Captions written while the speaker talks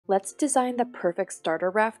Let's design the perfect starter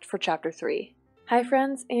raft for Chapter 3. Hi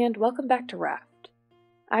friends, and welcome back to Raft.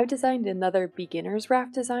 I've designed another beginner's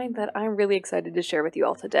raft design that I'm really excited to share with you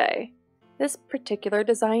all today. This particular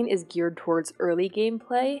design is geared towards early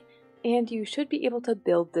gameplay, and you should be able to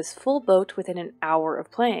build this full boat within an hour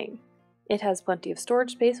of playing. It has plenty of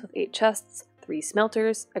storage space with 8 chests, 3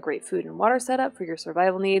 smelters, a great food and water setup for your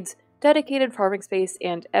survival needs, dedicated farming space,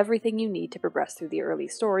 and everything you need to progress through the early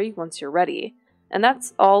story once you're ready. And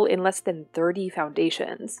that's all in less than 30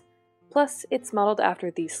 foundations. Plus, it's modeled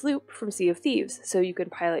after the sloop from Sea of Thieves, so you can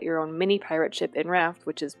pilot your own mini pirate ship in Raft,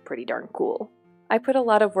 which is pretty darn cool. I put a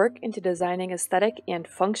lot of work into designing aesthetic and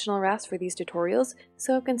functional rafts for these tutorials,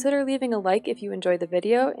 so consider leaving a like if you enjoyed the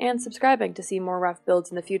video and subscribing to see more raft builds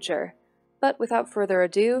in the future. But without further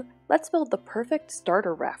ado, let's build the perfect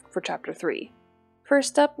starter raft for Chapter 3.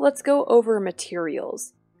 First up, let's go over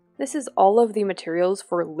materials. This is all of the materials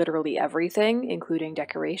for literally everything, including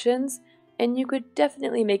decorations, and you could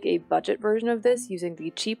definitely make a budget version of this using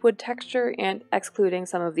the cheap wood texture and excluding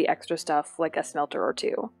some of the extra stuff like a smelter or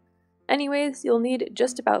 2. Anyways, you'll need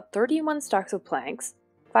just about 31 stacks of planks,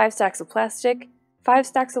 5 stacks of plastic, 5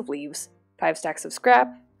 stacks of leaves, 5 stacks of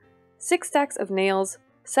scrap, 6 stacks of nails,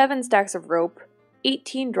 7 stacks of rope,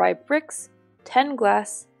 18 dry bricks, 10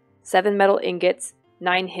 glass, 7 metal ingots,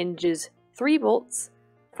 9 hinges, 3 bolts,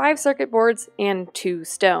 5 circuit boards, and 2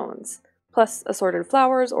 stones, plus assorted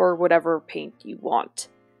flowers or whatever paint you want.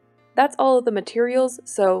 That's all of the materials,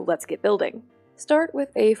 so let's get building. Start with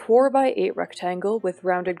a 4x8 rectangle with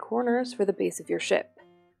rounded corners for the base of your ship.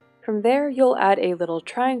 From there, you'll add a little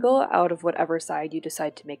triangle out of whatever side you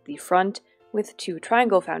decide to make the front with 2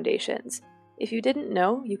 triangle foundations. If you didn't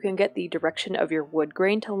know, you can get the direction of your wood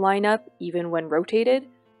grain to line up even when rotated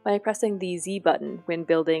by pressing the Z button when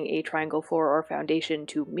building a triangle floor or foundation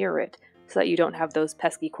to mirror it, so that you don't have those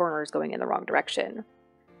pesky corners going in the wrong direction.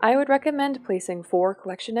 I would recommend placing 4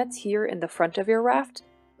 collection nets here in the front of your raft,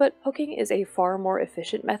 but hooking is a far more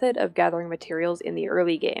efficient method of gathering materials in the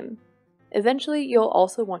early game. Eventually, you'll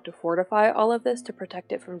also want to fortify all of this to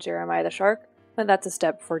protect it from Jeremiah the Shark, but that's a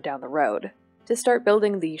step for down the road. To start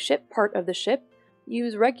building the ship part of the ship,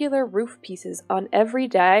 use regular roof pieces on every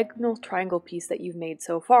diagonal triangle piece that you've made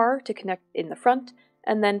so far to connect in the front,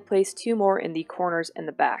 and then place 2 more in the corners and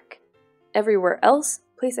the back. Everywhere else,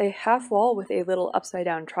 place a half wall with a little upside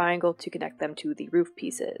down triangle to connect them to the roof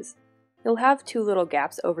pieces. You'll have 2 little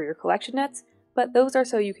gaps over your collection nets, but those are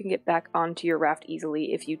so you can get back onto your raft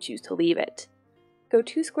easily if you choose to leave it. Go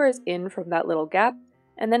 2 squares in from that little gap,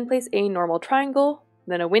 and then place a normal triangle,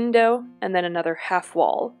 then a window, and then another half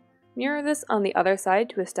wall. Mirror this on the other side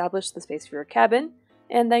to establish the space for your cabin,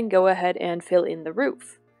 and then go ahead and fill in the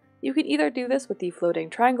roof. You can either do this with the floating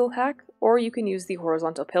triangle hack, or you can use the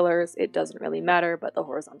horizontal pillars. It doesn't really matter, but the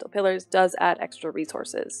horizontal pillars does add extra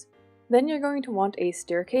resources. Then you're going to want a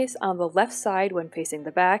staircase on the left side when facing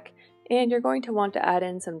the back, and you're going to want to add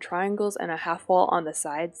in some triangles and a half wall on the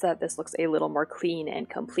sides so that this looks a little more clean and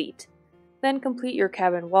complete. Then complete your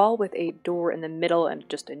cabin wall with a door in the middle and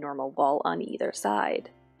just a normal wall on either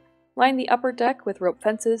side. Line the upper deck with rope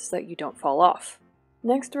fences so that you don't fall off.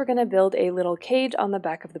 Next, we're going to build a little cage on the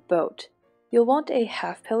back of the boat. You'll want a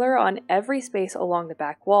half pillar on every space along the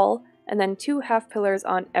back wall, and then 2 half pillars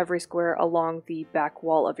on every square along the back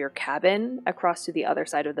wall of your cabin across to the other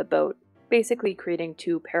side of the boat, basically creating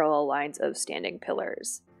 2 parallel lines of standing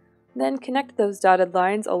pillars. Then connect those dotted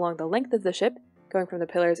lines along the length of the ship, going from the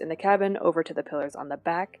pillars in the cabin over to the pillars on the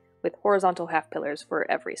back, with horizontal half pillars for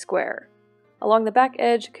every square. Along the back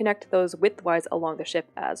edge, connect those widthwise along the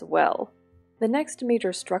ship as well. The next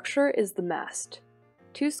major structure is the mast.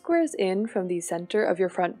 2 squares in from the center of your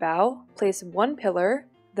front bow, place 1 pillar,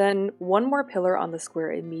 then 1 more pillar on the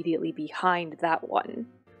square immediately behind that one.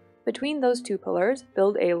 Between those 2 pillars,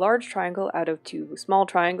 build a large triangle out of 2 small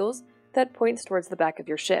triangles that points towards the back of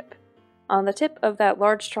your ship. On the tip of that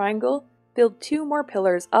large triangle, build 2 more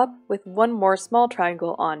pillars up with 1 more small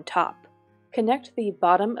triangle on top. Connect the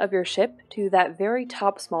bottom of your ship to that very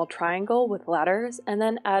top small triangle with ladders, and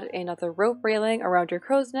then add another rope railing around your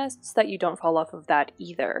crow's nest so that you don't fall off of that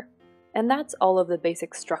either. And that's all of the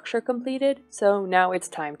basic structure completed, so now it's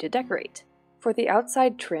time to decorate. For the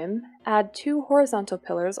outside trim, add 2 horizontal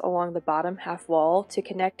pillars along the bottom half wall to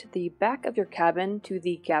connect the back of your cabin to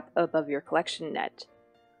the gap above your collection net.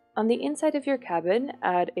 On the inside of your cabin,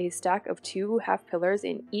 add a stack of 2 half pillars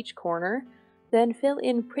in each corner, then fill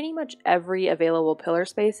in pretty much every available pillar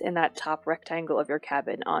space in that top rectangle of your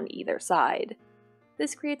cabin on either side.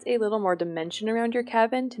 This creates a little more dimension around your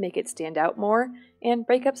cabin to make it stand out more, and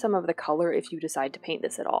break up some of the color if you decide to paint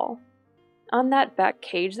this at all. On that back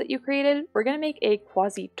cage that you created, we're going to make a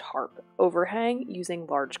quasi-tarp overhang using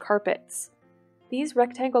large carpets. These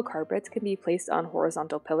rectangle carpets can be placed on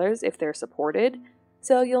horizontal pillars if they're supported,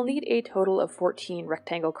 so you'll need a total of 14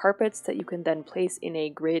 rectangle carpets that you can then place in a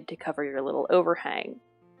grid to cover your little overhang.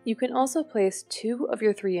 You can also place 2 of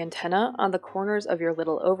your 3 antennae on the corners of your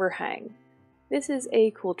little overhang. This is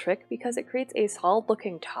a cool trick because it creates a solid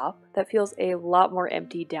looking top that feels a lot more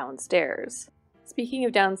empty downstairs. Speaking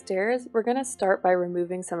of downstairs, we're going to start by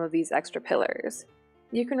removing some of these extra pillars.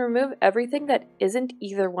 You can remove everything that isn't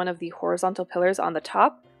either one of the horizontal pillars on the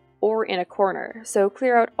top or in a corner, so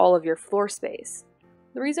clear out all of your floor space.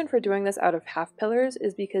 The reason for doing this out of half pillars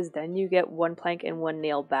is because then you get 1 plank and 1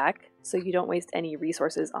 nail back, so you don't waste any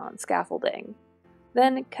resources on scaffolding.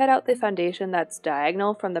 Then cut out the foundation that's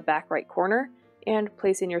diagonal from the back right corner and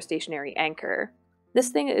place in your stationary anchor. This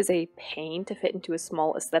thing is a pain to fit into a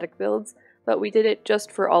small aesthetic builds, but we did it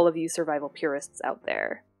just for all of you survival purists out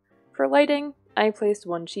there. For lighting, I placed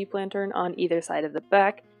 1 cheap lantern on either side of the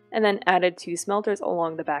back, and then added 2 smelters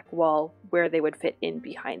along the back wall where they would fit in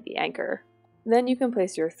behind the anchor. Then you can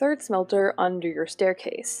place your 3rd smelter under your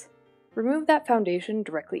staircase. Remove that foundation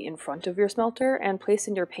directly in front of your smelter and place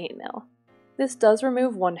in your paint mill. This does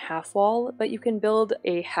remove 1 half wall, but you can build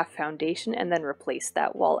a half foundation and then replace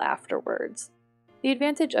that wall afterwards. The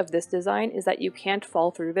advantage of this design is that you can't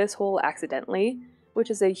fall through this hole accidentally,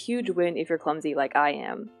 which is a huge win if you're clumsy like I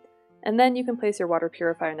am. And then you can place your water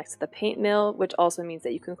purifier next to the paint mill, which also means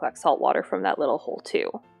that you can collect salt water from that little hole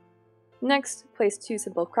too. Next, place 2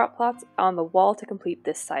 simple crop plots on the wall to complete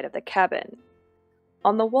this side of the cabin.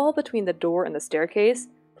 On the wall between the door and the staircase,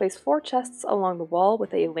 place 4 chests along the wall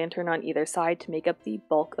with a lantern on either side to make up the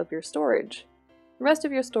bulk of your storage. The rest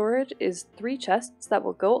of your storage is 3 chests that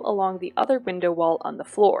will go along the other window wall on the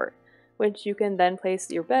floor, which you can then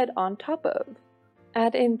place your bed on top of.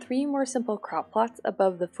 Add in 3 more simple crop plots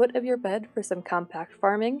above the foot of your bed for some compact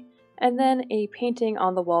farming, and then a painting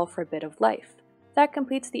on the wall for a bit of life. That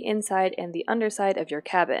completes the inside and the underside of your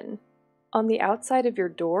cabin. On the outside of your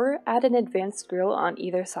door, add an advanced grill on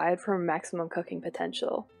either side for maximum cooking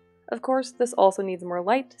potential. Of course, this also needs more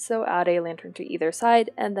light, so add a lantern to either side,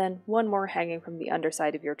 and then 1 more hanging from the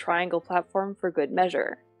underside of your triangle platform for good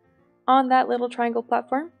measure. On that little triangle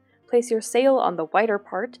platform, place your sail on the wider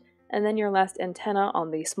part, and then your last antenna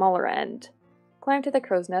on the smaller end. Climb to the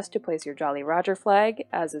crow's nest to place your Jolly Roger flag,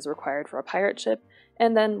 as is required for a pirate ship,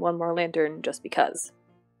 and then 1 more lantern just because.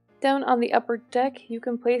 Down on the upper deck, you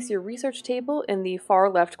can place your research table in the far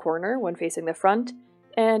left corner when facing the front,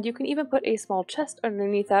 and you can even put a small chest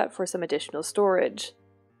underneath that for some additional storage.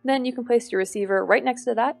 Then you can place your receiver right next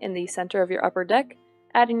to that in the center of your upper deck,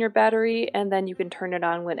 add in your battery, and then you can turn it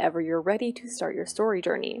on whenever you're ready to start your story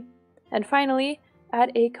journey. And finally,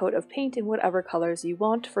 add a coat of paint in whatever colors you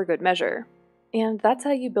want for good measure. And that's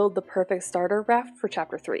how you build the perfect starter raft for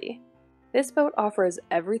Chapter 3. This boat offers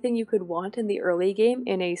everything you could want in the early game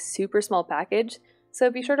in a super small package, so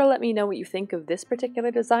be sure to let me know what you think of this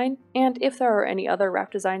particular design, and if there are any other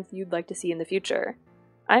raft designs you'd like to see in the future.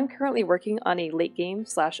 I'm currently working on a late game /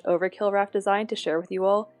 overkill raft design to share with you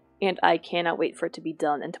all, and I cannot wait for it to be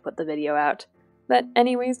done and to put the video out. But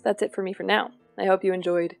anyways, that's it for me for now. I hope you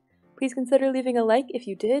enjoyed. Please consider leaving a like if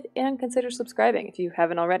you did, and consider subscribing if you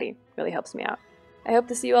haven't already. It really helps me out. I hope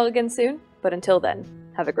to see you all again soon, but until then,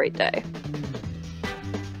 have a great day.